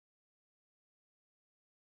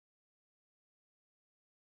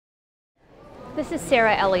This is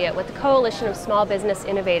Sarah Elliott with the Coalition of Small Business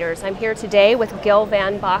Innovators. I'm here today with Gil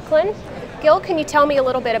Van Bokkelen. Gil, can you tell me a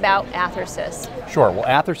little bit about Athersys? Sure. Well,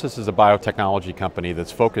 Athersys is a biotechnology company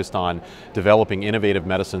that's focused on developing innovative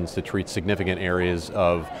medicines to treat significant areas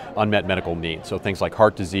of unmet medical needs. So things like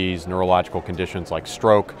heart disease, neurological conditions like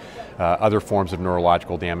stroke, other forms of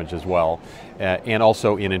neurological damage as well, and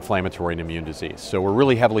also in inflammatory and immune disease. So we're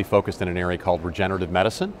really heavily focused in an area called regenerative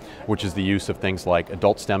medicine, which is the use of things like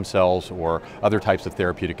adult stem cells or other types of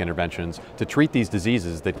therapeutic interventions to treat these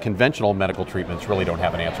diseases that conventional medical treatments really don't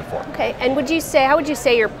have an answer for. Okay, and how would you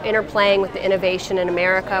say you're interplaying with the innovation in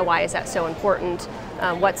America? Why is that so important?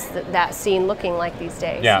 What's that scene looking like these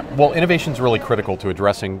days? Yeah, well, innovation is really critical to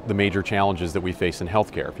addressing the major challenges that we face in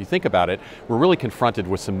healthcare. If you think about it, we're really confronted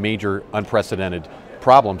with some major unprecedented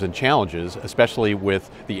problems and challenges, especially with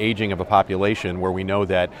the aging of a population where we know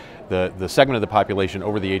that the segment of the population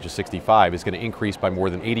over the age of 65 is going to increase by more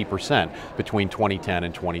than 80% between 2010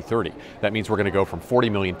 and 2030. That means we're going to go from 40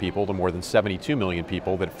 million people to more than 72 million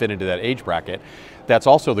people that fit into that age bracket. That's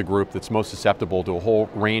also the group that's most susceptible to a whole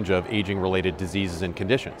range of aging-related diseases and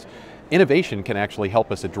conditions. Innovation can actually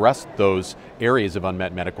help us address those areas of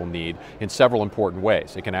unmet medical need in several important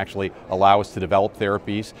ways. It can actually allow us to develop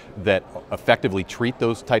therapies that effectively treat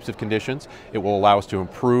those types of conditions. It will allow us to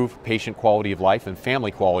improve patient quality of life and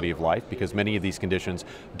family quality of life, because many of these conditions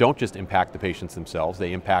don't just impact the patients themselves,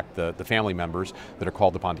 they impact the family members that are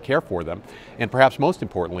called upon to care for them. And perhaps most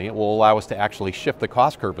importantly, it will allow us to actually shift the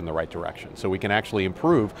cost curve in the right direction, so we can actually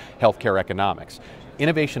improve healthcare economics.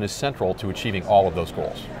 Innovation is central to achieving all of those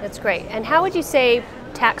goals. That's great. And how would you say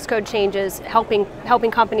tax code changes helping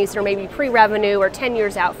companies that are maybe pre-revenue or 10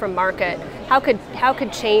 years out from market, how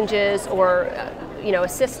could changes or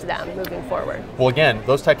assist them moving forward? Well, again,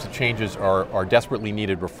 those types of changes are desperately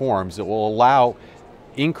needed reforms that will allow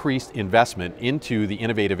increased investment into the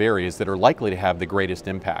innovative areas that are likely to have the greatest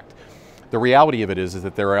impact. The reality of it is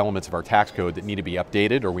that there are elements of our tax code that need to be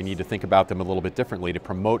updated, or we need to think about them a little bit differently to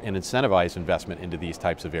promote and incentivize investment into these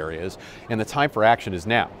types of areas. And the time for action is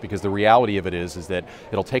now, because the reality of it is that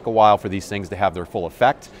it'll take a while for these things to have their full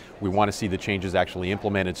effect. We want to see the changes actually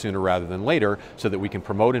implemented sooner rather than later, so that we can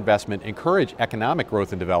promote investment, encourage economic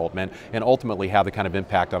growth and development, and ultimately have the kind of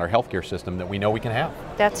impact on our healthcare system that we know we can have.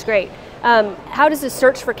 That's great. How does the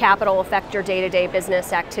search for capital affect your day-to-day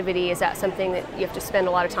business activity? Is that something that you have to spend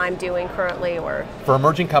a lot of time doing currently? Or? For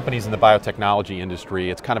emerging companies in the biotechnology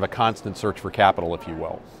industry, it's kind of a constant search for capital, if you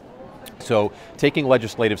will. So taking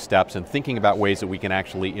legislative steps and thinking about ways that we can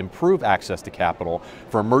actually improve access to capital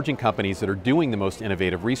for emerging companies that are doing the most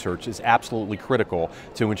innovative research is absolutely critical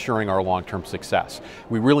to ensuring our long-term success.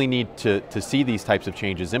 We really need to see these types of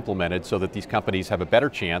changes implemented so that these companies have a better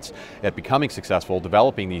chance at becoming successful,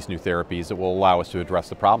 developing these new therapies that will allow us to address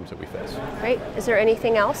the problems that we face. Great. Is there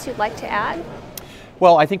anything else you'd like to add?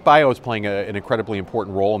 Well, I think bio is playing an incredibly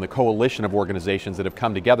important role in the coalition of organizations that have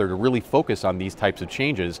come together to really focus on these types of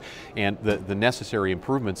changes and the necessary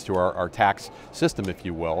improvements to our tax system, if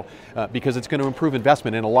you will, because it's going to improve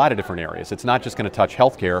investment in a lot of different areas. It's not just going to touch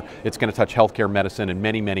healthcare, it's going to touch healthcare, medicine, and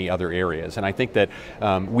many, many other areas. And I think that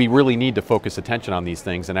we really need to focus attention on these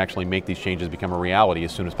things and actually make these changes become a reality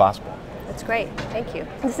as soon as possible. That's great. Thank you.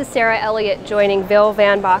 This is Sarah Elliott joining Gil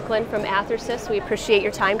Van Bokkelen from Athersys. We appreciate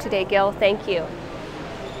your time today, Gil. Thank you.